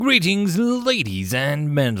Greetings, ladies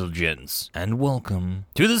and gents, and welcome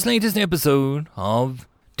to this latest episode of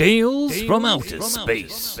Tales from Outer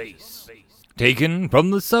Space. Taken from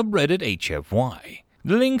the subreddit HFY.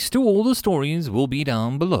 The links to all the stories will be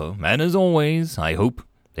down below, and as always, I hope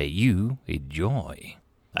that you enjoy.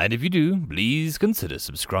 And if you do, please consider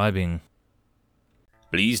subscribing.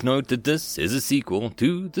 Please note that this is a sequel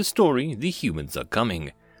to the story The Humans Are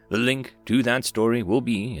Coming. The link to that story will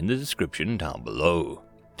be in the description down below.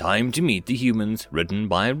 Time to Meet the Humans, written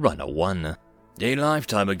by Runner One. A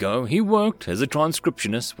lifetime ago, he worked as a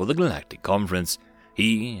transcriptionist for the Galactic Conference.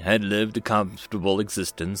 He had lived a comfortable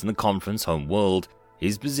existence in the conference home world,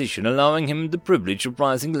 his position allowing him the privilege of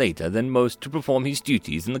rising later than most to perform his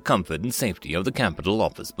duties in the comfort and safety of the Capitol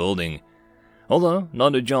office building. Although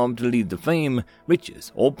not a job to lead to fame,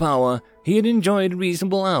 riches, or power, he had enjoyed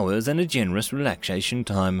reasonable hours and a generous relaxation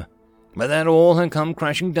time. But that all had come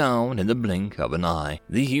crashing down in the blink of an eye.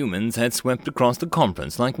 The humans had swept across the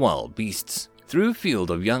conference like wild beasts, through a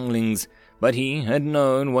field of younglings, but he had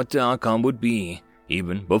known what the outcome would be,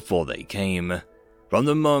 even before they came. From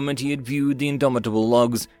the moment he had viewed the indomitable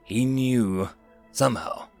logs, he knew.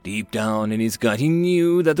 Somehow, deep down in his gut, he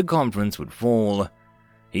knew that the conference would fall.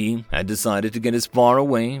 He had decided to get as far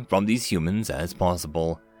away from these humans as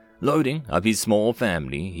possible. Loading up his small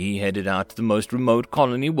family, he headed out to the most remote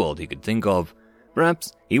colony world he could think of.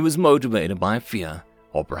 Perhaps he was motivated by fear,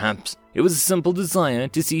 or perhaps it was a simple desire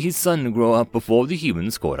to see his son grow up before the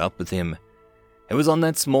humans caught up with him. It was on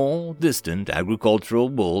that small, distant agricultural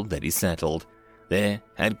world that he settled. There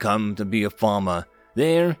had come to be a farmer.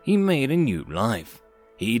 There he made a new life.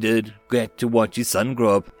 He did get to watch his son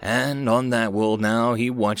grow up, and on that world now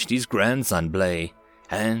he watched his grandson play.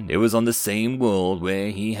 And it was on the same world where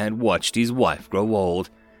he had watched his wife grow old,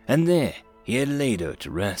 and there he had laid her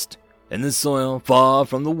to rest, in the soil far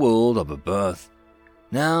from the world of her birth.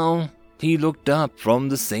 Now he looked up from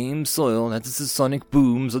the same soil as the sonic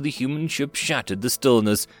booms of the human ship shattered the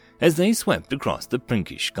stillness as they swept across the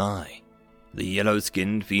pinkish sky. The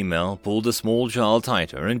yellow-skinned female pulled the small child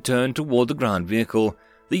tighter and turned toward the ground vehicle.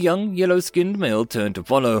 The young yellow-skinned male turned to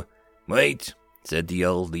follow. "Wait," said the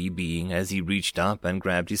elderly being as he reached up and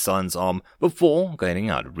grabbed his son's arm before getting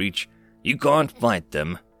out of reach. "You can't fight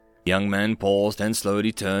them." The young man paused and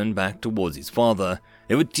slowly turned back towards his father.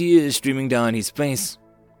 There were tears streaming down his face.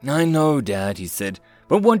 "I know, Dad," he said,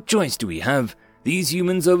 "but what choice do we have? These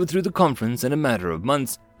humans overthrew the conference in a matter of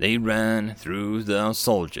months. They ran through their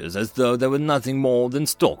soldiers as though they were nothing more than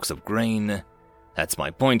stalks of grain. That's my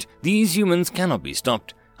point. These humans cannot be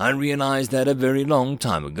stopped. I realized that a very long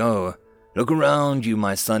time ago. Look around you,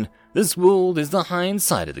 my son. This world is the hind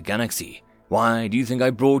side of the galaxy. Why do you think I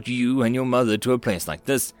brought you and your mother to a place like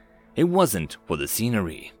this? It wasn't for the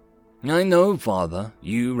scenery." "I know, Father.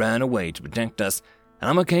 You ran away to protect us, and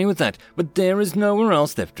I'm okay with that, but there is nowhere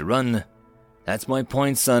else left to run." "That's my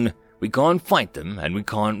point, son. We can't fight them, and we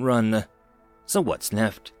can't run." "So what's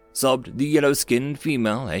left?" sobbed the yellow-skinned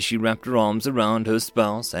female as she wrapped her arms around her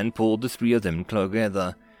spouse and pulled the three of them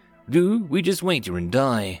together. "Do we just wait here and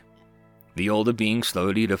die?" The older being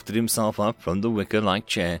slowly lifted himself up from the wicker-like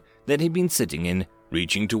chair that he'd been sitting in.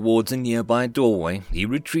 Reaching towards a nearby doorway, he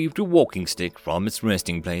retrieved a walking stick from its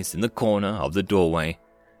resting place in the corner of the doorway.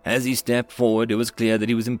 As he stepped forward, it was clear that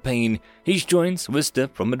he was in pain. His joints were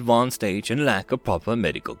stiff from advanced age and lack of proper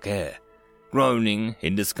medical care. Groaning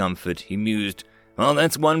in discomfort, he mused, "Well,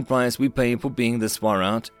 that's one price we pay for being this far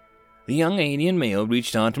out." The young alien male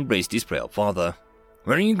reached out and embraced his frail father.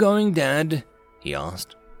 "Where are you going, Dad?" he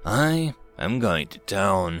asked. "I'm going to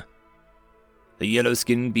town." The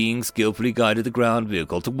yellow-skinned being skillfully guided the ground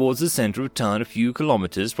vehicle towards the center of town a few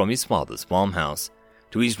kilometers from his father's farmhouse.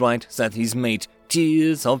 To his right sat his mate,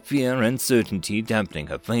 tears of fear and certainty dampening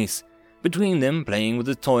her face. Between them, playing with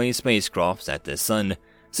the toy spacecraft, sat their son,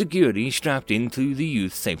 securely strapped into the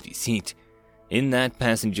youth's safety seat. In that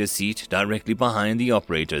passenger seat, directly behind the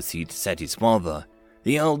operator's seat, sat his father.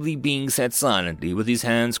 The elderly being sat silently with his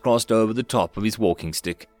hands crossed over the top of his walking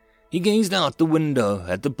stick. He gazed out the window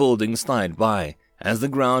at the buildings slide by as the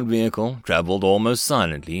ground vehicle traveled almost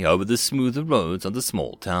silently over the smoother roads of the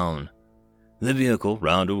small town. The vehicle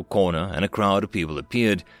rounded a corner and a crowd of people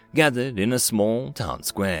appeared, gathered in a small town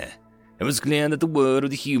square. It was clear that the word of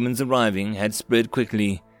the humans arriving had spread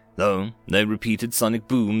quickly, though the repeated sonic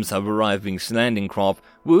booms of arriving landing craft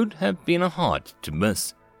would have been hard to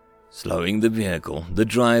miss. Slowing the vehicle, the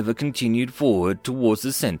driver continued forward towards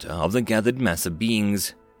the center of the gathered mass of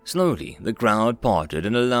beings. Slowly, the crowd parted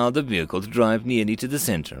and allowed the vehicle to drive nearly to the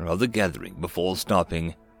center of the gathering before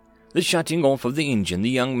stopping. The shutting off of the engine, the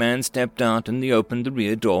young man stepped out and opened the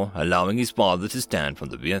rear door, allowing his father to stand from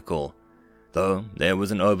the vehicle. though there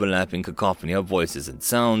was an overlapping cacophony of voices and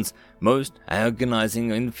sounds, most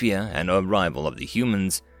agonizing in fear and arrival of the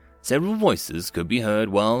humans. Several voices could be heard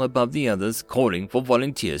well above the others, calling for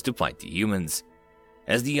volunteers to fight the humans.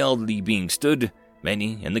 As the elderly being stood,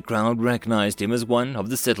 many in the crowd recognized him as one of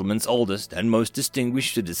the settlement's oldest and most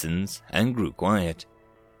distinguished citizens, and grew quiet.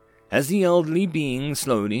 As the elderly being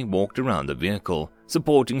slowly walked around the vehicle,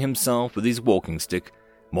 supporting himself with his walking stick,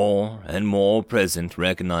 more and more present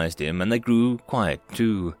recognized him, and they grew quiet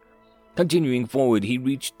too. Continuing forward, he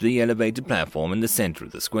reached the elevated platform in the center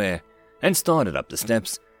of the square, and started up the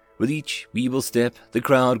steps. With each feeble step, the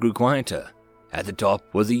crowd grew quieter. At the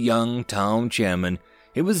top was a young town chairman.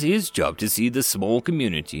 It was his job to see the small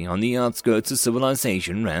community on the outskirts of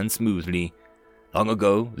civilization ran smoothly. Long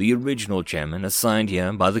ago, the original chairman assigned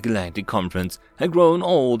here by the Galactic Conference had grown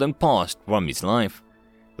old and passed from his life.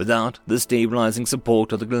 Without the stabilizing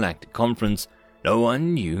support of the Galactic Conference, no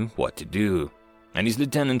one knew what to do, and his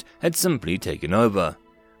lieutenant had simply taken over.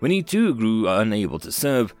 When he too grew unable to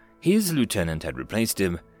serve, his lieutenant had replaced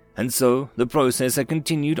him, and so the process had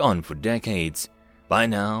continued on for decades. By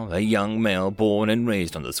now, a young male born and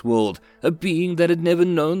raised on this world, a being that had never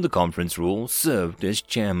known the conference rule, served as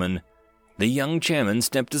chairman. The young chairman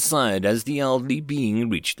stepped aside as the elderly being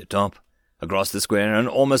reached the top. Across the square, an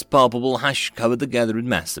almost palpable hush covered the gathered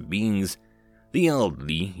mass of beings. The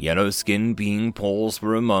elderly, yellow-skinned being paused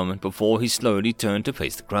for a moment before he slowly turned to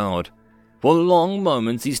face the crowd. For long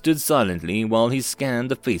moments he stood silently while he scanned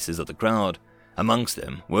the faces of the crowd. Amongst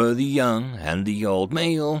them were the young and the old,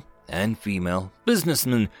 male and female,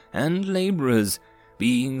 businessmen and laborers.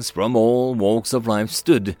 Beings from all walks of life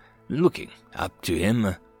stood, looking up to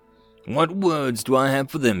him. What words do I have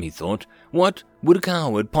for them, he thought. What would a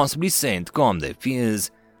coward possibly say to calm their fears?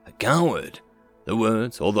 A coward? The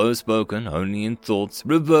words, although spoken only in thoughts,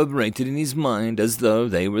 reverberated in his mind as though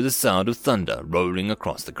they were the sound of thunder rolling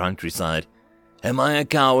across the countryside. Am I a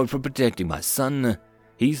coward for protecting my son?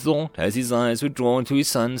 He thought as his eyes were drawn to his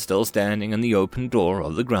son still standing in the open door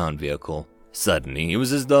of the ground vehicle. Suddenly, it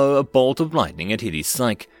was as though a bolt of lightning had hit his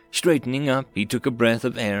psyche. Straightening up, he took a breath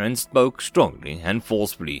of air and spoke strongly and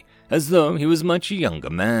forcefully, as though he was much a younger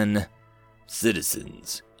man.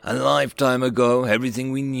 Citizens, a lifetime ago,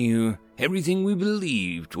 everything we knew, everything we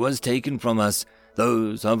believed was taken from us.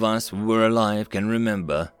 Those of us who were alive can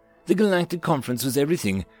remember. The Galactic Conference was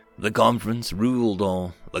everything. The Conference ruled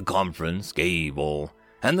all. The Conference gave all.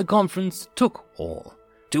 And the Conference took all.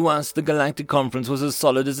 To us, the Galactic Conference was as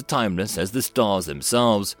solid as timeless as the stars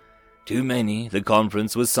themselves. To many, the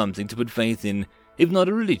Conference was something to put faith in, if not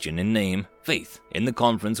a religion in name. Faith in the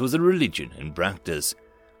Conference was a religion in practice.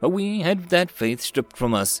 But we had that faith stripped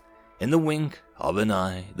from us. In the wink of an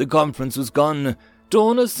eye, the Conference was gone,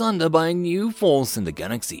 torn asunder by a new force in the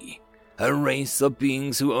galaxy. A race of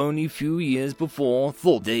beings who only a few years before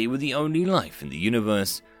thought they were the only life in the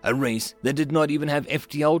universe. A race that did not even have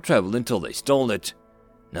FTL travel until they stole it.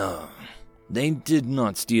 No, they did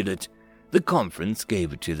not steal it. The Conference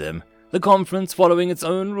gave it to them. The Conference, following its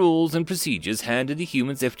own rules and procedures, handed the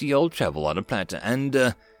humans FTL travel on a platter, and,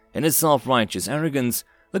 in its self-righteous arrogance,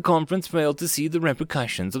 the Conference failed to see the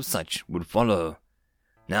repercussions of such would follow.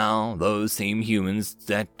 Now, those same humans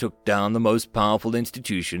that took down the most powerful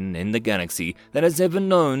institution in the galaxy that has ever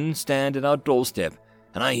known stand at our doorstep,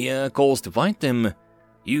 and I hear calls to fight them.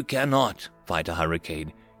 You cannot fight a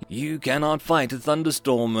hurricane. You cannot fight a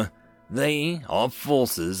thunderstorm. They are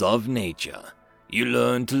forces of nature. You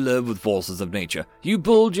learn to live with forces of nature. You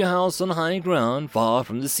build your house on high ground far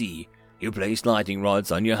from the sea. You place lightning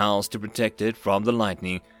rods on your house to protect it from the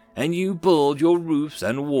lightning, and you build your roofs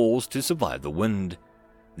and walls to survive the wind.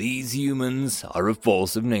 These humans are a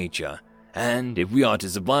force of nature, and if we are to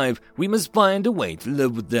survive, we must find a way to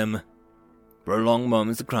live with them. For a long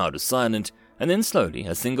moment the crowd was silent, and then slowly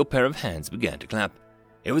a single pair of hands began to clap.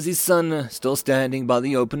 It was his son, still standing by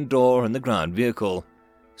the open door in the ground vehicle.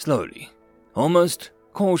 Slowly, almost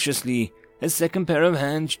cautiously, a second pair of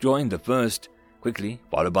hands joined the first, quickly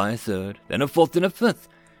followed by a third, then a fourth and a fifth.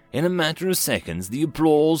 In a matter of seconds, the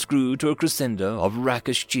applause grew to a crescendo of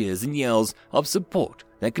raucous cheers and yells of support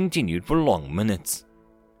that continued for long minutes.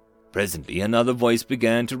 Presently, another voice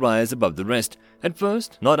began to rise above the rest, at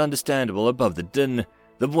first not understandable above the din.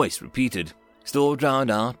 The voice repeated, still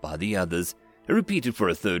drowned out by the others. It repeated for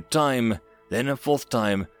a third time, then a fourth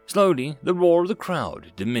time. Slowly, the roar of the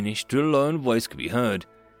crowd diminished till a lone voice could be heard.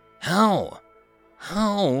 How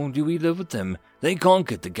do we live with them? They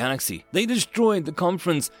conquered the galaxy. They destroyed the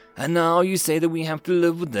Conference. And now you say that we have to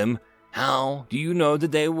live with them. How do you know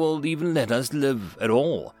that they will even let us live at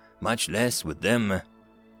all, much less with them?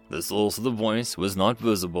 The source of the voice was not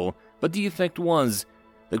visible, but the effect was.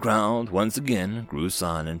 The crowd once again grew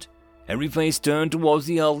silent. Every face turned towards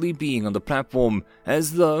the elderly being on the platform,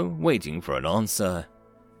 as though waiting for an answer.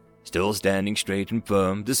 Still standing straight and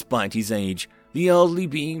firm despite his age, the elderly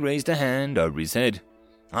being raised a hand over his head.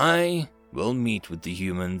 "I will meet with the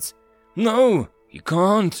humans." "No, you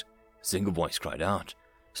can't," a single voice cried out.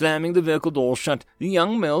 Slamming the vehicle door shut, the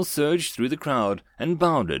young male surged through the crowd and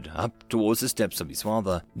bounded up towards the steps of his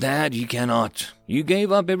father. "Dad, you cannot. You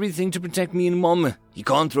gave up everything to protect me and Mom. You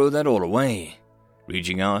can't throw that all away."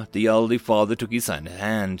 Reaching out, the elderly father took his son's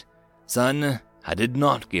hand. "Son, I did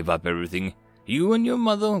not give up everything. You and your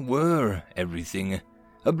mother were everything."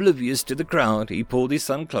 Oblivious to the crowd, he pulled his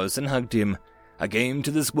son close and hugged him. "I came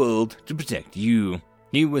to this world to protect you,"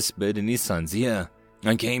 he whispered in his son's ear.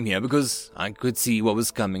 "I came here because I could see what was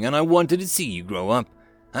coming, and I wanted to see you grow up.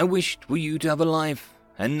 I wished for you to have a life.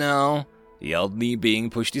 And now," the elderly being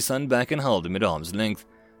pushed his son back and held him at arm's length,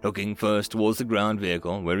 looking first towards the ground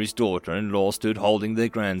vehicle where his daughter-in-law stood holding their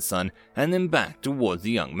grandson, and then back towards the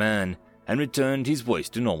young man, and returned his voice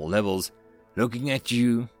to normal levels. "Looking at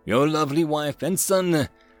you, your lovely wife and son,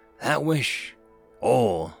 that wish,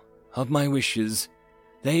 all of my wishes,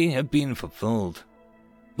 they have been fulfilled."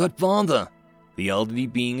 "But father," the elderly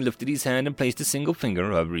being lifted his hand and placed a single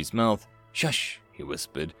finger over his mouth. "Shush," he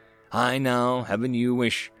whispered. "I now have a new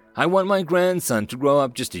wish. I want my grandson to grow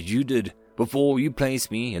up just as you did, before you place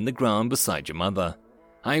me in the ground beside your mother.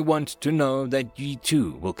 I want to know that you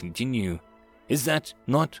too will continue. Is that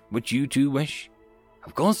not what you too wish?"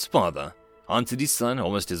 "Of course, father," answered his son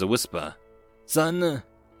almost as a whisper. "Son,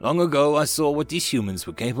 long ago I saw what these humans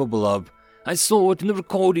were capable of. I saw it in the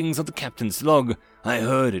recordings of the captain's log. I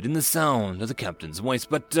heard it in the sound of the captain's voice,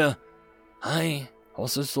 but I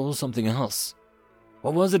also saw something else."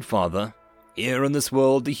 "What was it, father?" "Here in this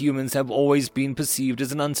world, the humans have always been perceived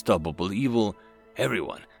as an unstoppable evil.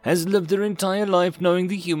 Everyone has lived their entire life knowing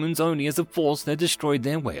the humans only as a force that destroyed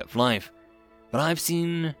their way of life. But I've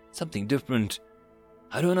seen something different."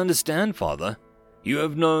 "I don't understand, father." "You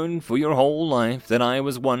have known for your whole life that I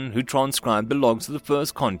was one who transcribed the logs of the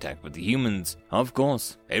first contact with the humans. Of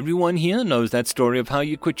course, everyone here knows that story of how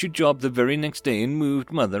you quit your job the very next day and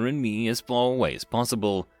moved Mother and me as far away as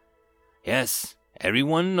possible." "Yes,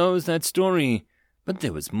 everyone knows that story, but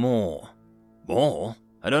there was more." "More?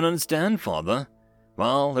 I don't understand, father."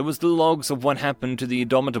 "Well, it was the logs of what happened to the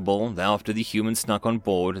Indomitable after the humans snuck on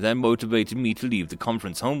board that motivated me to leave the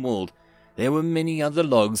conference homeworld. There were many other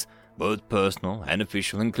logs, both personal and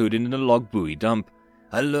official, included in the log buoy dump.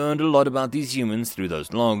 I learned a lot about these humans through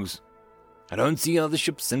those logs." "I don't see how the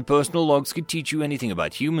ships and personal logs could teach you anything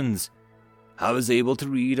about humans." "I was able to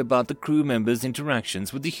read about the crew members'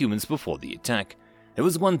 interactions with the humans before the attack. There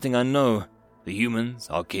was one thing I know. The humans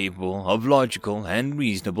are capable of logical and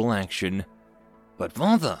reasonable action." "But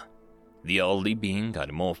father," the elderly being cut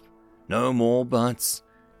him off. "No more buts.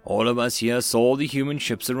 All of us here saw the human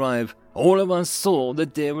ships arrive. All of us saw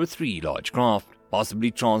that there were 3 large craft,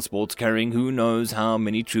 possibly transports carrying who knows how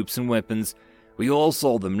many troops and weapons. We all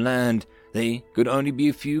saw them land. They could only be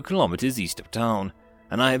a few kilometers east of town.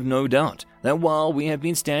 And I have no doubt that while we have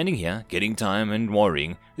been standing here, getting time and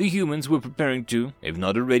worrying, the humans were preparing to, if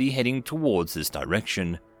not already heading towards this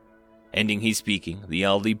direction." Ending his speaking, the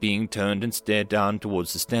elderly being turned and stared down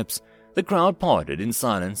towards the steps. The crowd parted in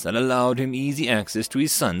silence and allowed him easy access to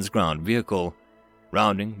his son's ground vehicle.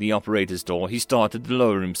 Rounding the operator's door, he started to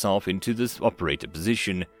lower himself into the operator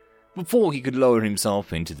position. Before he could lower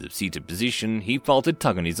himself into the seated position, he felt a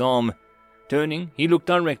tug on his arm. Turning, he looked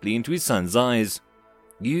directly into his son's eyes.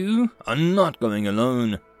 "You are not going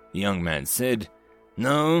alone," the young man said.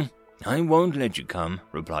 "No, I won't let you come,"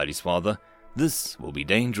 replied his father. "This will be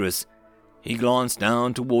dangerous." He glanced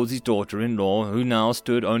down towards his daughter-in-law, who now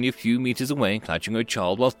stood only a few meters away, clutching her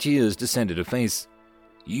child while tears descended her face.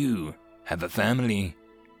 "You have a family.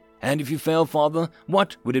 And if you fail, father,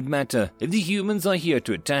 what would it matter? If the humans are here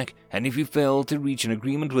to attack, and if you fail to reach an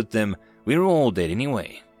agreement with them, we're all dead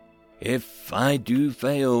anyway. If I do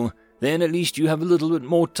fail, then at least you have a little bit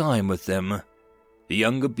more time with them." The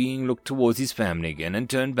younger being looked towards his family again and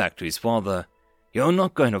turned back to his father. "You're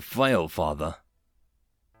not going to fail, father."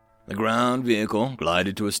 The ground vehicle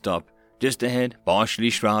glided to a stop. Just ahead,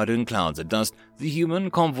 partially shrouded in clouds of dust, the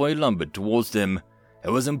human convoy lumbered towards them.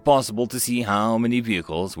 It was impossible to see how many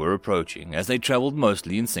vehicles were approaching, as they traveled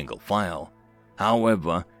mostly in single file.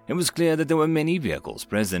 However, it was clear that there were many vehicles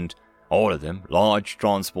present, all of them large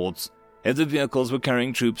transports. If the vehicles were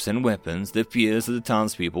carrying troops and weapons, the fears of the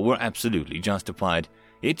townspeople were absolutely justified.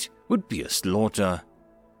 It would be a slaughter.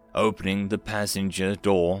 Opening the passenger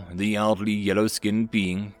door, the elderly yellow-skinned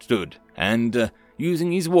being stood and,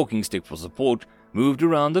 using his walking stick for support, moved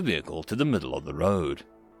around the vehicle to the middle of the road.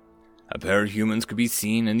 A pair of humans could be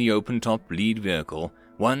seen in the open-top lead vehicle.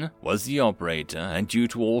 One was the operator, and due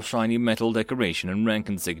to all shiny metal decoration and rank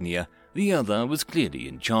insignia, the other was clearly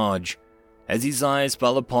in charge. As his eyes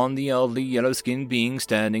fell upon the elderly yellow-skinned being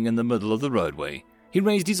standing in the middle of the roadway, he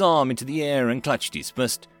raised his arm into the air and clutched his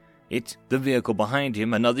fist. The vehicle behind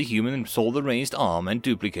him, another human saw the raised arm and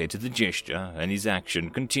duplicated the gesture, and his action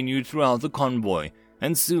continued throughout the convoy,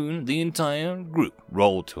 and soon the entire group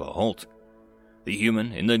rolled to a halt. The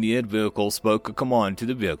human in the neared vehicle spoke a command to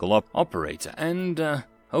the vehicle operator and,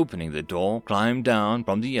 opening the door, climbed down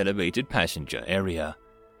from the elevated passenger area.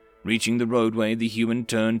 Reaching the roadway, the human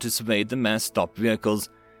turned to survey the mass stopped vehicles.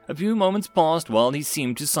 A few moments passed while he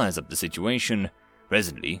seemed to size up the situation.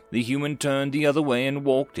 Presently, the human turned the other way and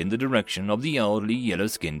walked in the direction of the elderly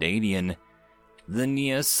yellow-skinned alien. The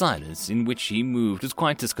near silence in which he moved was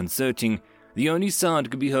quite disconcerting. The only sound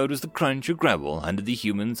could be heard was the crunch of gravel under the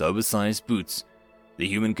human's oversized boots. The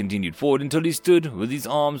human continued forward until he stood within his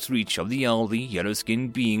arm's reach of the elderly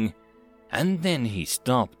yellow-skinned being, and then he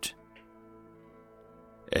stopped.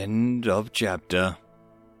 End of chapter.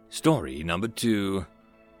 Story number 2.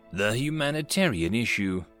 The Humanitarian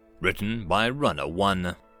Issue. Written by Runner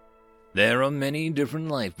 1. There are many different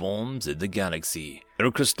life forms in the galaxy. There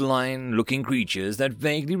are crystalline-looking creatures that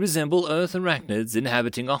vaguely resemble Earth arachnids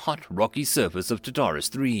inhabiting a hot, rocky surface of Tartarus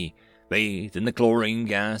 3, bathed in the chlorine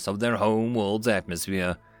gas of their home world's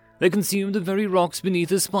atmosphere. They consume the very rocks beneath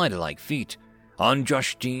their spider-like feet. On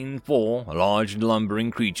Justine 4, large lumbering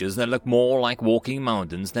creatures that look more like walking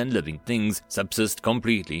mountains than living things subsist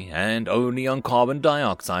completely and only on carbon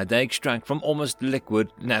dioxide they extract from almost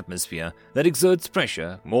liquid atmosphere that exerts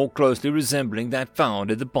pressure more closely resembling that found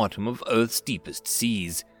at the bottom of Earth's deepest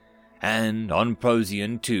seas. And on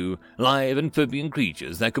Procyon 2, live amphibian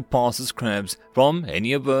creatures that could pass as crabs from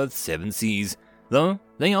any of Earth's 7 seas. Though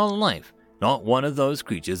they are life, not one of those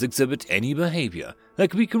creatures exhibit any behavior that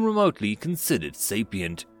could be remotely considered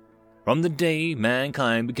sapient. From the day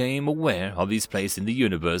mankind became aware of his place in the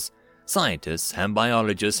universe, scientists and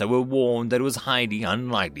biologists were warned that it was highly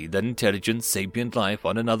unlikely that intelligent sapient life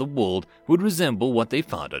on another world would resemble what they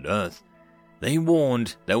found on Earth. They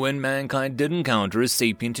warned that when mankind did encounter a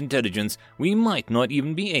sapient intelligence, we might not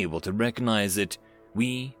even be able to recognize it.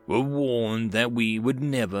 We were warned that we would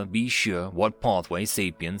never be sure what pathway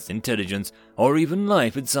sapience, intelligence, or even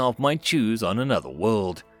life itself might choose on another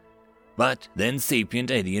world. But then sapient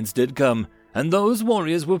aliens did come, and those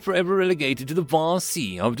warriors were forever relegated to the vast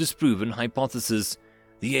sea of disproven hypotheses.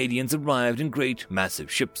 The aliens arrived in great, massive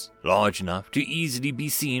ships, large enough to easily be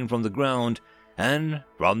seen from the ground, and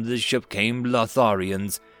from the ship came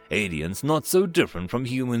Lotharians, aliens not so different from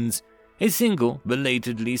humans. A single,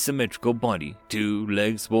 belatedly symmetrical body, 2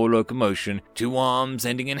 legs for locomotion, 2 arms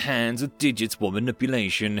ending in hands with digits for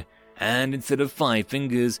manipulation, and instead of 5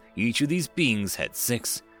 fingers, each of these beings had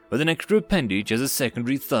 6, with an extra appendage as a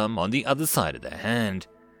secondary thumb on the other side of their hand.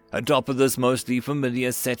 Atop of this mostly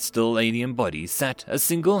familiar set-still alien body sat a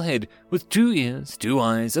single head with 2 ears, 2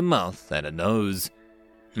 eyes, a mouth, and a nose.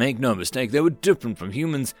 Make no mistake, they were different from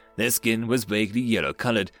humans. Their skin was vaguely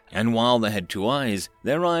yellow-colored, and while they had 2 eyes,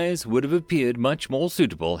 their eyes would have appeared much more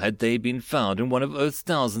suitable had they been found in one of Earth's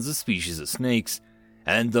thousands of species of snakes.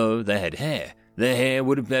 And though they had hair, their hair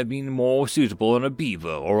would have been more suitable on a beaver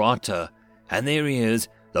or otter. And their ears,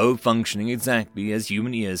 though functioning exactly as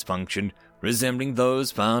human ears functioned, resembling those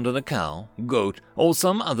found on a cow, goat, or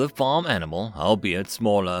some other farm animal, albeit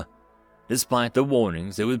smaller. Despite the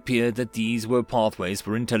warnings, it appeared that these were pathways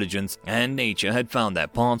for intelligence, and nature had found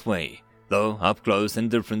that pathway, though up close the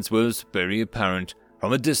difference was very apparent.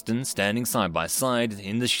 From a distance, standing side by side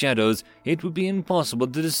in the shadows, it would be impossible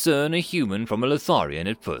to discern a human from a Lotharian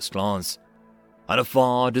at first glance. On a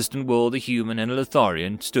far distant world, a human and a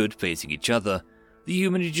Lotharian stood facing each other. The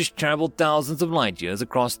human had just traveled thousands of light years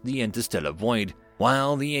across the interstellar void,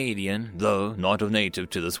 while the alien, though not a native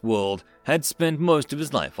to this world, had spent most of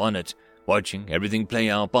his life on it, watching everything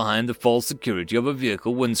play out behind the false security of a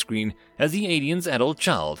vehicle windscreen as the alien's adult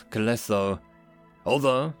child, Caletho.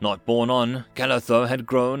 Although not born on, Caletho had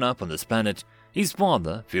grown up on this planet. His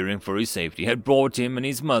father, fearing for his safety, had brought him and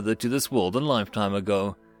his mother to this world a lifetime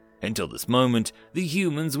ago. Until this moment, the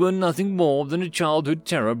humans were nothing more than a childhood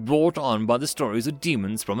terror brought on by the stories of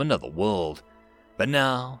demons from another world. But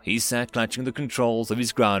now he sat clutching the controls of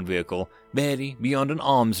his ground vehicle, barely beyond an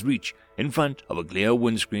arm's reach. In front of a clear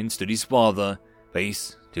windscreen stood his father,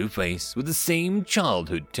 face to face with the same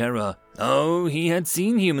childhood terror. Oh, he had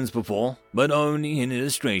seen humans before, but only in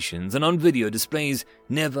illustrations and on video displays.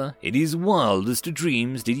 Never in his wildest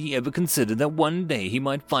dreams did he ever consider that one day he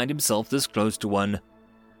might find himself this close to one.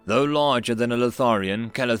 Though larger than a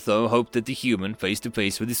Lotharian, Calitho hoped that the human, face to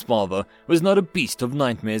face with his father, was not a beast of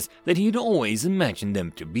nightmares that he had always imagined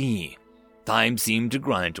them to be. Time seemed to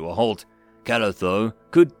grind to a halt. Calitho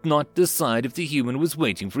could not decide if the human was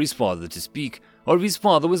waiting for his father to speak, or if his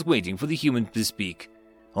father was waiting for the human to speak.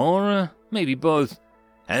 Or maybe both.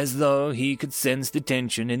 As though he could sense the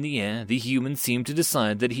tension in the air, the human seemed to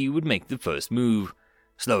decide that he would make the first move.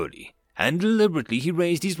 Slowly and deliberately he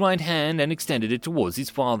raised his right hand and extended it towards his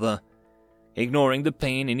father. Ignoring the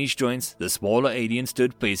pain in his joints, the smaller alien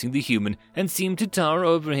stood facing the human and seemed to tower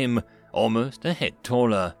over him, almost a head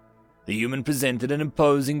taller. The human presented an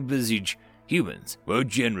imposing visage. Humans were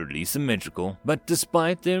generally symmetrical, but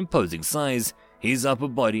despite their imposing size, his upper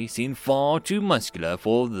body seemed far too muscular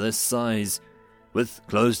for this size. With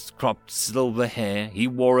close-cropped silver hair, he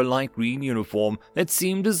wore a light green uniform that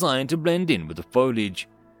seemed designed to blend in with the foliage.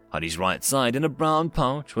 On his right side, in a brown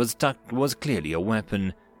pouch, was clearly a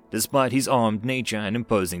weapon. Despite his armed nature and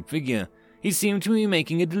imposing figure, he seemed to be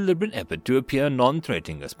making a deliberate effort to appear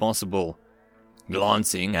non-threatening as possible.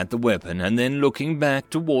 Glancing at the weapon and then looking back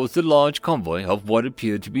towards the large convoy of what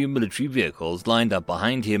appeared to be military vehicles lined up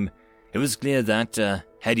behind him, it was clear that,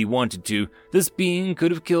 had he wanted to, this being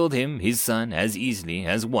could have killed him, his son, as easily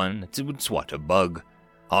as one would swat a bug.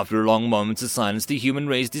 After a long moment of silence, the human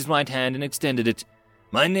raised his right hand and extended it.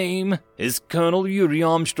 "My name is Colonel Yuri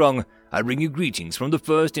Armstrong. I bring you greetings from the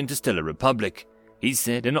First Interstellar Republic," he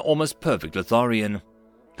said in an almost perfect Lotharian.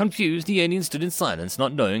 Confused, the alien stood in silence,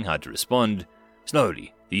 not knowing how to respond.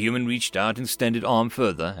 Slowly, the human reached out and extended arm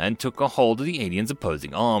further and took a hold of the alien's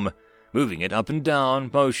opposing arm, moving it up and down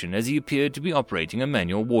motion as he appeared to be operating a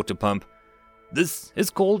manual water pump. "This is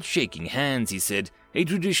called shaking hands," he said, a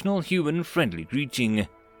traditional human-friendly greeting.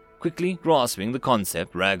 Quickly grasping the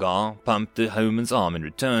concept, Rhagar pumped the human's arm and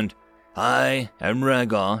returned. "I am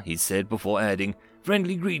Rhagar," he said before adding,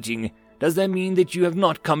 "Friendly greeting. Does that mean that you have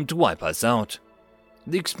not come to wipe us out?"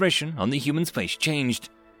 The expression on the human's face changed.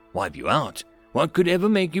 "Wipe you out? What could ever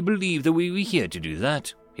make you believe that we were here to do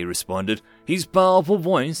that?" he responded, his powerful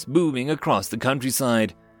voice booming across the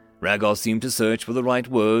countryside. Rhagar seemed to search for the right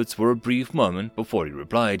words for a brief moment before he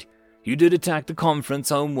replied. "You did attack the conference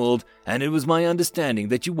homeworld, and it was my understanding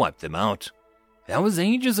that you wiped them out." "That was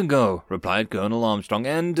ages ago," replied Colonel Armstrong,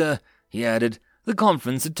 "and, he added, the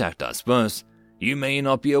conference attacked us first. You may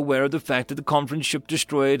not be aware of the fact that the conference ship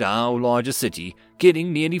destroyed our larger city,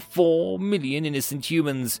 killing nearly 4 million innocent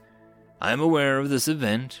humans." "I am aware of this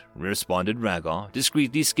event," responded Rhagar,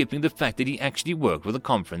 discreetly skipping the fact that he actually worked with the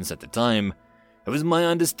conference at the time. "It was my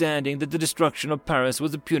understanding that the destruction of Paris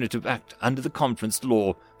was a punitive act under the conference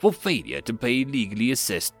law for failure to pay legally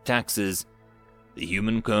assessed taxes." The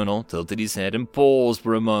human colonel tilted his head and paused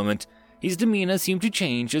for a moment. His demeanor seemed to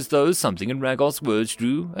change as though something in Rhagar's words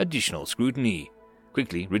drew additional scrutiny.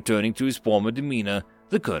 Quickly returning to his former demeanor,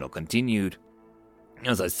 the colonel continued.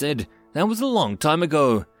 "As I said, that was a long time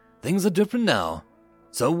ago. Things are different now.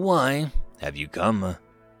 So why have you come?"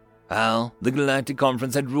 Well, the Galactic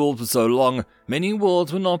Conference had ruled for so long, many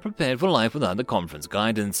worlds were not prepared for life without the conference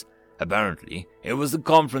guidance. Apparently, it was the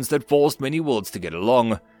conference that forced many worlds to get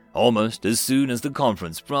along. Almost as soon as the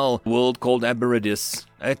conference fell, a world called Aberidus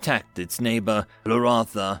attacked its neighbor,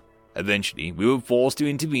 Loratha. Eventually, we were forced to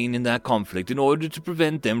intervene in that conflict in order to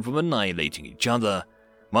prevent them from annihilating each other.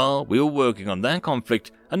 While we were working on that conflict,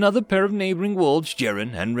 another pair of neighboring worlds,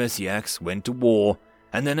 Jeren and Resiax, went to war,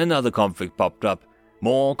 and then another conflict popped up.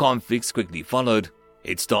 More conflicts quickly followed.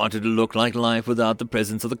 It started to look like life without the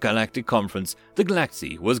presence of the Galactic Conference. The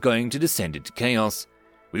galaxy was going to descend into chaos.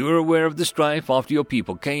 We were aware of the strife after your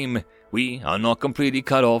people came. We are not completely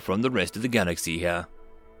cut off from the rest of the galaxy here.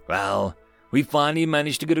 Well, we finally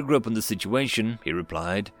managed to get a grip on the situation, he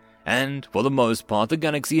replied, and for the most part the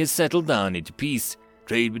galaxy has settled down into peace.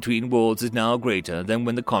 Trade between worlds is now greater than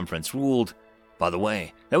when the conference ruled. By the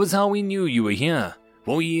way, that was how we knew you were here.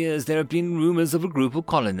 For years there have been rumors of a group of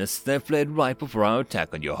colonists that fled right before our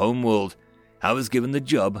attack on your homeworld. I was given the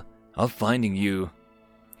job of finding you.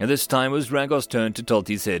 And this time it was Rhagar's turn to tilt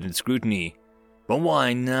his head in scrutiny. But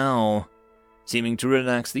why now? Seeming to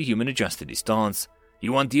relax, the human adjusted his stance.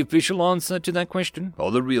 You want the official answer to that question, or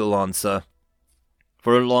the real answer?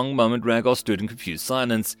 For a long moment Rhagar stood in confused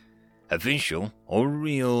silence. Official or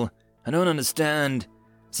real? I don't understand.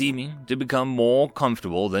 Seeming to become more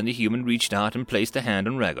comfortable, then the human reached out and placed a hand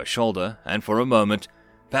on Rhagar's shoulder, and for a moment,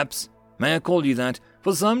 "Perhaps, may I call you that?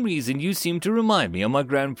 For some reason you seem to remind me of my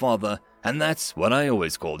grandfather, and that's what I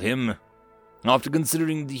always called him." After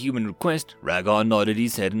considering the human request, Rhagar nodded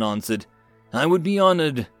his head and answered, "I would be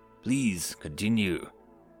honored. Please continue."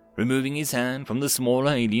 Removing his hand from the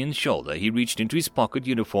smaller alien's shoulder, he reached into his pocket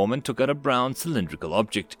uniform and took out a brown cylindrical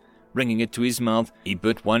object. Bringing it to his mouth, he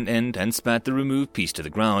bit one end and spat the removed piece to the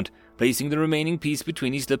ground. Placing the remaining piece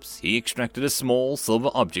between his lips, he extracted a small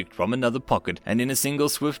silver object from another pocket and in a single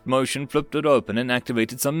swift motion flipped it open and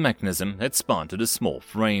activated some mechanism that spanned a small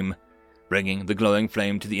frame. Bringing the glowing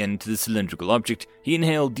flame to the end of the cylindrical object, he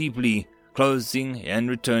inhaled deeply. Closing and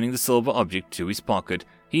returning the silver object to his pocket,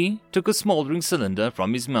 he took a smoldering cylinder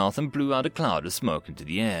from his mouth and blew out a cloud of smoke into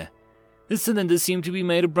the air. The cylinder seemed to be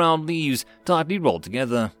made of brown leaves, tightly rolled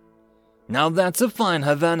together. "Now that's a fine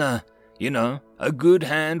Havana. You know, a good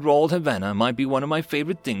hand-rolled Havana might be one of my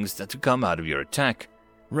favorite things that to come out of your attack."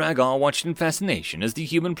 Rhaegar watched in fascination as the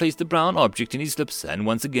human placed the brown object in his lips and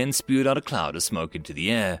once again spewed out a cloud of smoke into the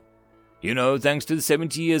air. "You know, thanks to the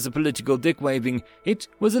 70 years of political dick-waving, it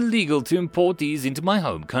was illegal to import these into my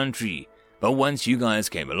home country. But once you guys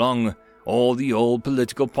came along, all the old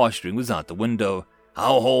political posturing was out the window.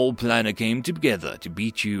 Our whole planet came together to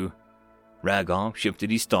beat you." Rhaegar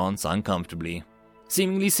shifted his stance uncomfortably.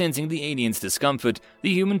 Seemingly sensing the alien's discomfort,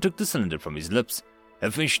 the human took the cylinder from his lips.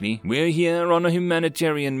 "Officially, we're here on a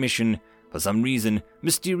humanitarian mission. For some reason,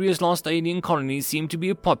 mysterious lost alien colonies seem to be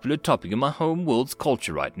a popular topic in my home world's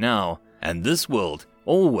culture right now. And this world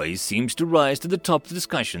always seems to rise to the top of the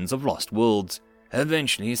discussions of lost worlds.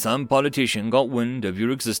 Eventually, some politician got wind of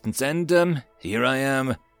your existence and, here I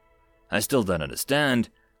am." "I still don't understand."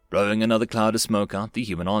 Blowing another cloud of smoke out, the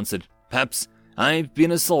human answered, "Perhaps I've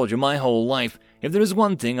been a soldier my whole life. If there is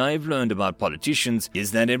one thing I've learned about politicians,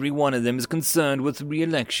 is that every one of them is concerned with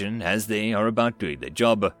re-election as they are about doing their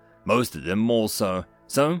job. Most of them more so.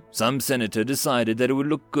 So, some senator decided that it would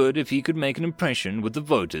look good if he could make an impression with the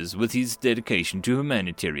voters with his dedication to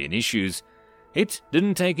humanitarian issues. It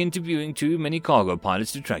didn't take interviewing too many cargo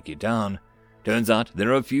pilots to track you down. Turns out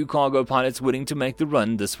there are a few cargo pilots willing to make the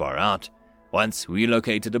run this far out. Once we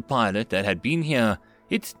located a pilot that had been here,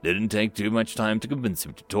 it didn't take too much time to convince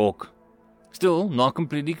him to talk." Still not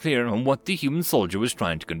completely clear on what the human soldier was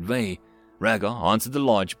trying to convey, Rhaegar answered the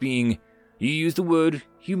large being. "You used the word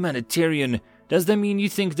humanitarian. Does that mean you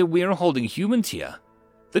think that we are holding humans here?"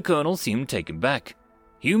 The colonel seemed taken back.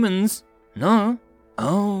 "Humans? No.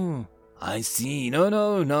 Oh, I see.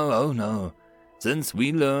 No. Since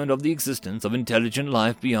we learned of the existence of intelligent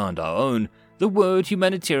life beyond our own, the word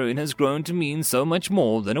humanitarian has grown to mean so much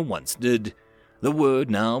more than it once did. The word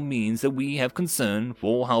now means that we have concern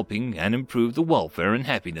for helping and improve the welfare and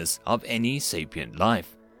happiness of any sapient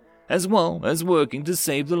life, as well as working to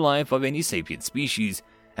save the life of any sapient species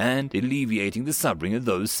and alleviating the suffering of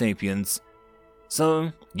those sapients.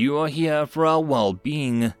 So, you are here for our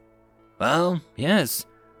well-being." "Well, yes,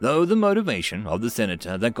 though the motivation of the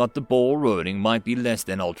senator that got the ball rolling might be less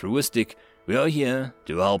than altruistic, we are here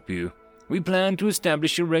to help you. We plan to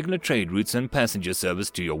establish irregular trade routes and passenger service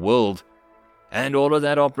to your world. And all of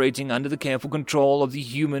that operating under the careful control of the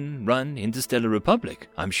human-run Interstellar Republic,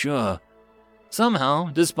 I'm sure."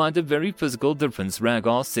 Somehow, despite the very physical difference,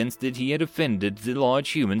 Rhaegar sensed that he had offended the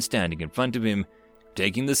large human standing in front of him.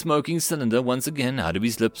 Taking the smoking cylinder once again out of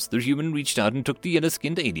his lips, the human reached out and took the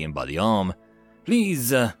yellow-skinned alien by the arm.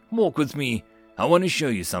 "Please, walk with me. I want to show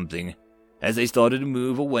you something." As they started to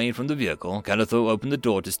move away from the vehicle, Calathor opened the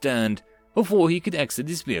door to stand. Before he could exit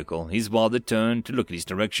his vehicle, his father turned to look in his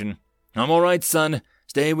direction. "I'm all right, son.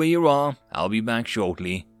 Stay where you are. I'll be back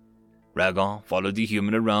shortly." Rhaegar followed the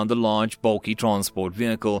human around the large, bulky transport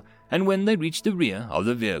vehicle, and when they reached the rear of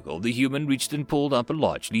the vehicle, the human reached and pulled up a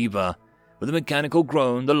large lever. With a mechanical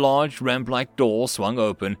groan, the large ramp-like door swung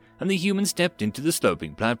open, and the human stepped into the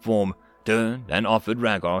sloping platform, turned, and offered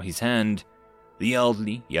Rhaegar his hand. The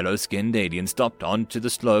elderly, yellow-skinned alien stopped onto the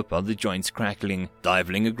slope of the joints crackling.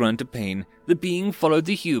 Stifling a grunt of pain, the being followed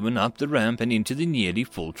the human up the ramp and into the nearly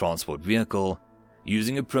full transport vehicle.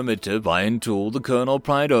 Using a primitive iron tool, the colonel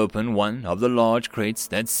pried open one of the large crates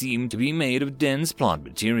that seemed to be made of dense plant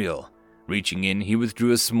material. Reaching in, he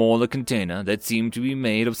withdrew a smaller container that seemed to be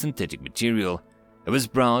made of synthetic material. It was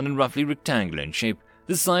brown and roughly rectangular in shape.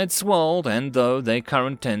 The sides swelled, and though their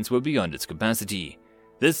current tents were beyond its capacity.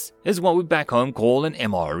 "This is what we back home call an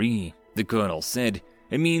MRE, the colonel said.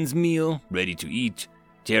 "It means meal, ready to eat."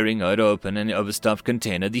 Tearing it open an overstuffed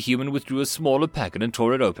container, the human withdrew a smaller packet and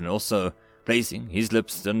tore it open also. Placing his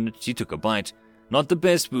lips on it, he took a bite. "Not the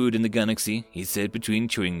best food in the galaxy," he said between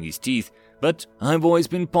chewing his teeth, "but I've always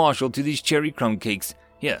been partial to these cherry crumb cakes.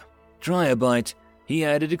 Here, try a bite," he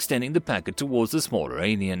added, extending the packet towards the smaller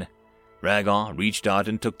alien. Rhaegar reached out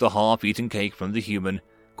and took the half-eaten cake from the human.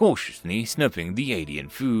 Cautiously sniffing the alien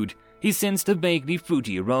food, he sensed a vaguely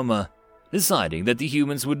fruity aroma. Deciding that the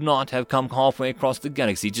humans would not have come halfway across the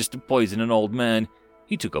galaxy just to poison an old man,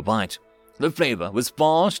 he took a bite. The flavor was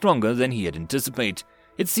far stronger than he had anticipated.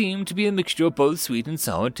 It seemed to be a mixture of both sweet and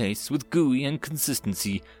sour tastes with gooey and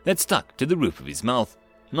consistency that stuck to the roof of his mouth.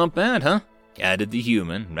 "Not bad, huh?" added the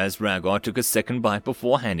human, as Rhagar took a second bite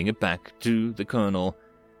before handing it back to the colonel.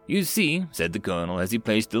 "You see," said the colonel as he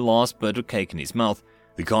placed the last bit of cake in his mouth,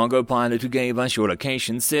 "the cargo pilot who gave us your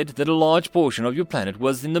location said that a large portion of your planet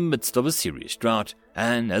was in the midst of a serious drought,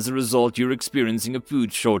 and as a result you're experiencing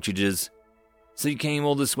food shortages." "So you came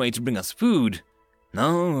all this way to bring us food?"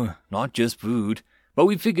 "No, not just food, but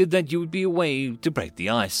we figured that you would be a way to break the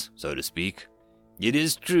ice, so to speak." "It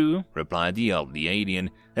is true," replied the elderly alien,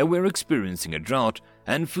 "that we're experiencing a drought,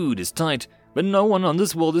 and food is tight, but no one on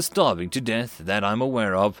this world is starving to death that I'm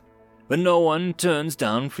aware of. But no one turns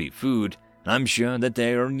down free food, and I'm sure that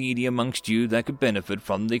there are needy amongst you that could benefit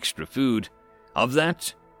from the extra food. Of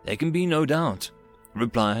that, there can be no doubt,"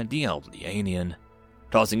 replied the elderly alien.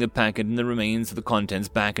 Tossing a packet and the remains of the contents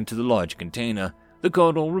back into the large container, the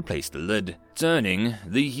colonel replaced the lid. Turning,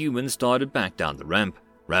 the human started back down the ramp.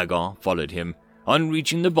 Rhagar followed him. On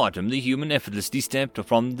reaching the bottom, the human effortlessly stepped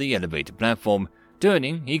from the elevator platform.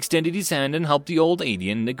 Turning, he extended his hand and helped the old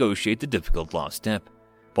alien negotiate the difficult last step.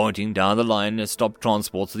 Pointing down the line of stopped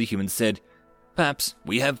transports, the human said, "Paps,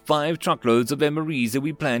 we have 5 truckloads of MREs that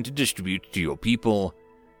we plan to distribute to your people."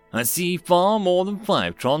 "I see far more than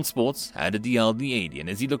 5 transports," added the elderly alien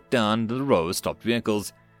as he looked down the row of stopped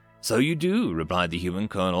vehicles. "So you do," replied the human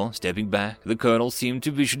colonel. Stepping back, the colonel seemed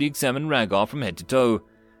to visually examine Rhagar from head to toe.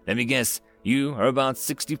 "Let me guess, you are about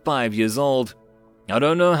 65 years old. I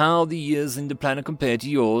don't know how the years in the planet compare to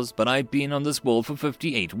yours, but I've been on this world for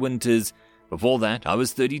 58 winters. Before that, I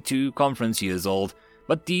was 32 conference years old,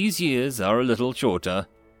 but these years are a little shorter."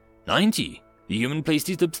 90. The human placed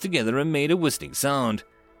his lips together and made a whistling sound.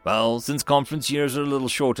 "Well, since conference years are a little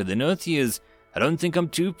shorter than Earth years, I don't think I'm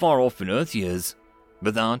too far off in Earth years."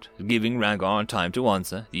 Without giving Rhagar time to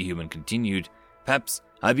answer, the human continued, "Paps,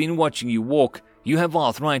 I've been watching you walk. You have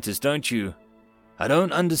arthritis, don't you?" "I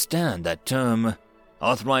don't understand that term."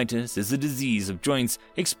 "Arthritis is a disease of joints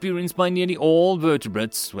experienced by nearly all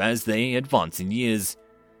vertebrates as they advance in years."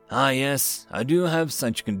 "Ah yes, I do have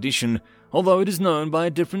such a condition, although it is known by a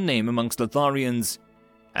different name amongst Lotharians.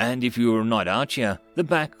 And if you were not out here, the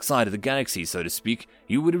back side of the galaxy, so to speak,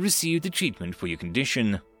 you would have received the treatment for your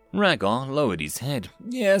condition." Rhagar lowered his head.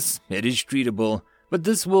 "Yes, it is treatable, but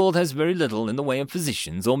this world has very little in the way of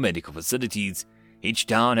physicians or medical facilities. Each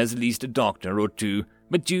town has at least a doctor or two,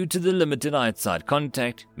 but due to the limited outside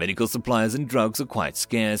contact, medical supplies and drugs are quite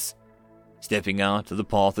scarce." Stepping out of the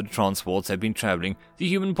path the transports had been traveling, the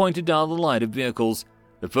human pointed down the line of vehicles.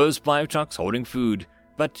 "The first 5 trucks holding food,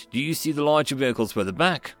 but do you see the larger vehicles further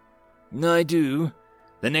back?" "I do."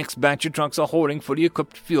 "The next batch of trucks are holding fully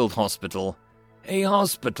equipped field hospital." "A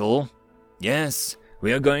hospital?" "Yes.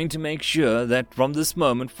 We are going to make sure that from this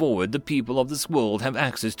moment forward the people of this world have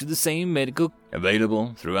access to the same medical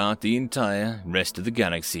available throughout the entire rest of the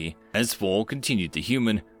galaxy. As for," continued the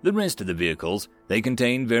human, "the rest of the vehicles, they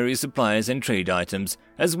contain various supplies and trade items,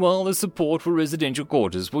 as well as support for residential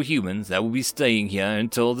quarters for humans that will be staying here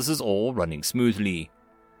until this is all running smoothly."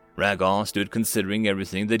 Rhagar stood considering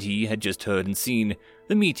everything that he had just heard and seen.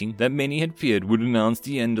 The meeting that many had feared would announce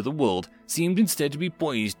the end of the world seemed instead to be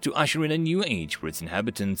poised to usher in a new age for its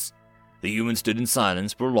inhabitants. The human stood in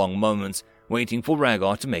silence for long moments, waiting for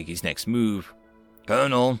Rhagar to make his next move.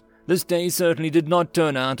 "Colonel, this day certainly did not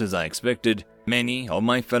turn out as I expected. Many of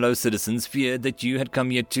my fellow citizens feared that you had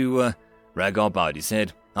come here to, Rhagar bowed his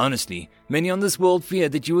head. "Honestly, many on this world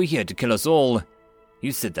feared that you were here to kill us all."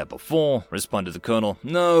 "You said that before," responded the colonel.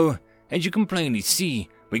 "No, as you can plainly see,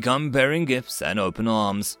 we come bearing gifts and open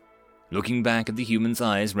arms." Looking back at the human's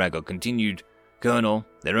eyes, Rhagar continued, "Colonel,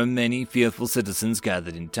 there are many fearful citizens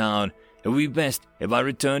gathered in town. It would be best if I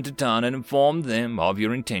returned to town and informed them of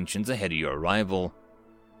your intentions ahead of your arrival."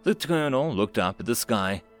 The colonel looked up at the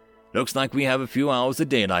sky. "Looks like we have a few hours of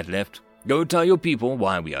daylight left. Go tell your people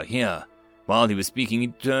why we are here." While he was speaking, he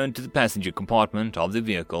turned to the passenger compartment of the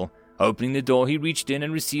vehicle. Opening the door, he reached in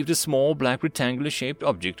and received a small black rectangular-shaped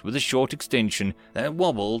object with a short extension that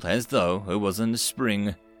wobbled as though it was on a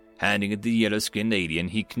spring. Handing it the yellow-skinned alien,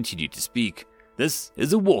 he continued to speak. "This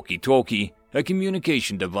is a walkie-talkie, a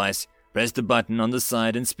communication device. Press the button on the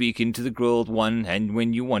side and speak into the grilled one, and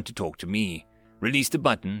when you want to talk to me, release the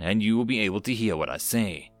button and you will be able to hear what I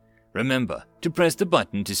say. Remember to press the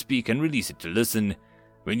button to speak and release it to listen.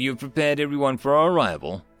 When you have prepared everyone for our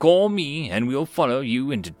arrival, call me and we'll follow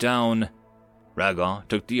you into town." Rhagar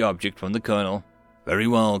took the object from the colonel. "Very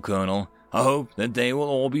well, Colonel. I hope that they will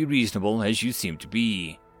all be reasonable as you seem to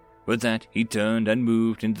be." With that, he turned and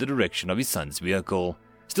moved in the direction of his son's vehicle.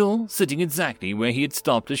 still sitting exactly where he had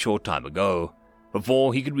stopped a short time ago.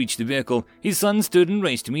 Before he could reach the vehicle, his son stood and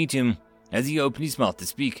raced to meet him. As he opened his mouth to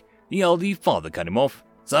speak, the elderly father cut him off.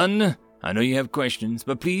 "Son, I know you have questions,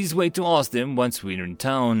 but please wait to ask them once we're in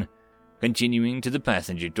town." Continuing to the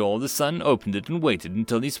passenger door, the son opened it and waited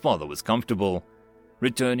until his father was comfortable.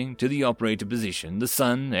 Returning to the operator position, the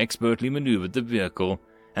son expertly maneuvered the vehicle,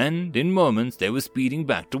 and in moments they were speeding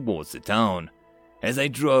back towards the town. As they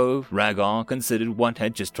drove, Rhagar considered what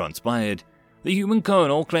had just transpired. The human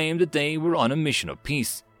colonel claimed that they were on a mission of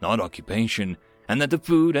peace, not occupation, and that the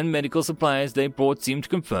food and medical supplies they brought seemed to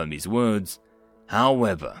confirm his words.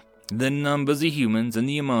 However, the numbers of humans and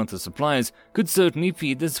the amount of supplies could certainly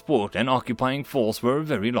feed the support and occupying force for a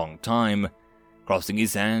very long time. Crossing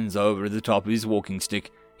his hands over the top of his walking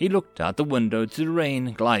stick, he looked out the window to the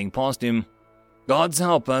rain gliding past him. "Gods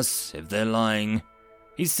help us if they're lying,"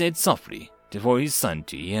 he said softly for his son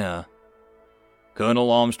to hear.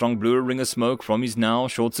 Colonel Armstrong blew a ring of smoke from his now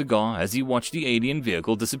short cigar as he watched the alien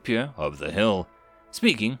vehicle disappear over the hill,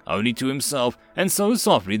 speaking only to himself and so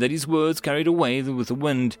softly that his words carried away with the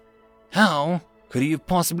wind. How could he have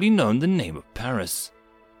possibly known the name of Paris?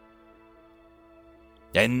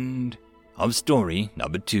 End of story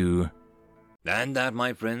number 2. And that,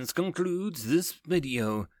 my friends, concludes this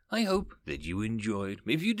video. I hope that you enjoyed.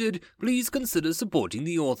 If you did, please consider supporting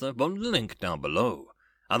the author from the link down below.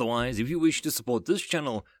 Otherwise, if you wish to support this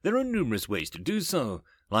channel, there are numerous ways to do so,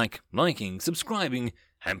 like liking, subscribing,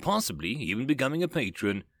 and possibly even becoming a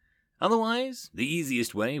patron. Otherwise, the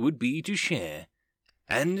easiest way would be to share.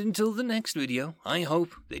 And until the next video, I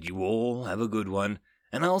hope that you all have a good one,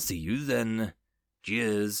 and I'll see you then.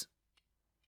 Cheers.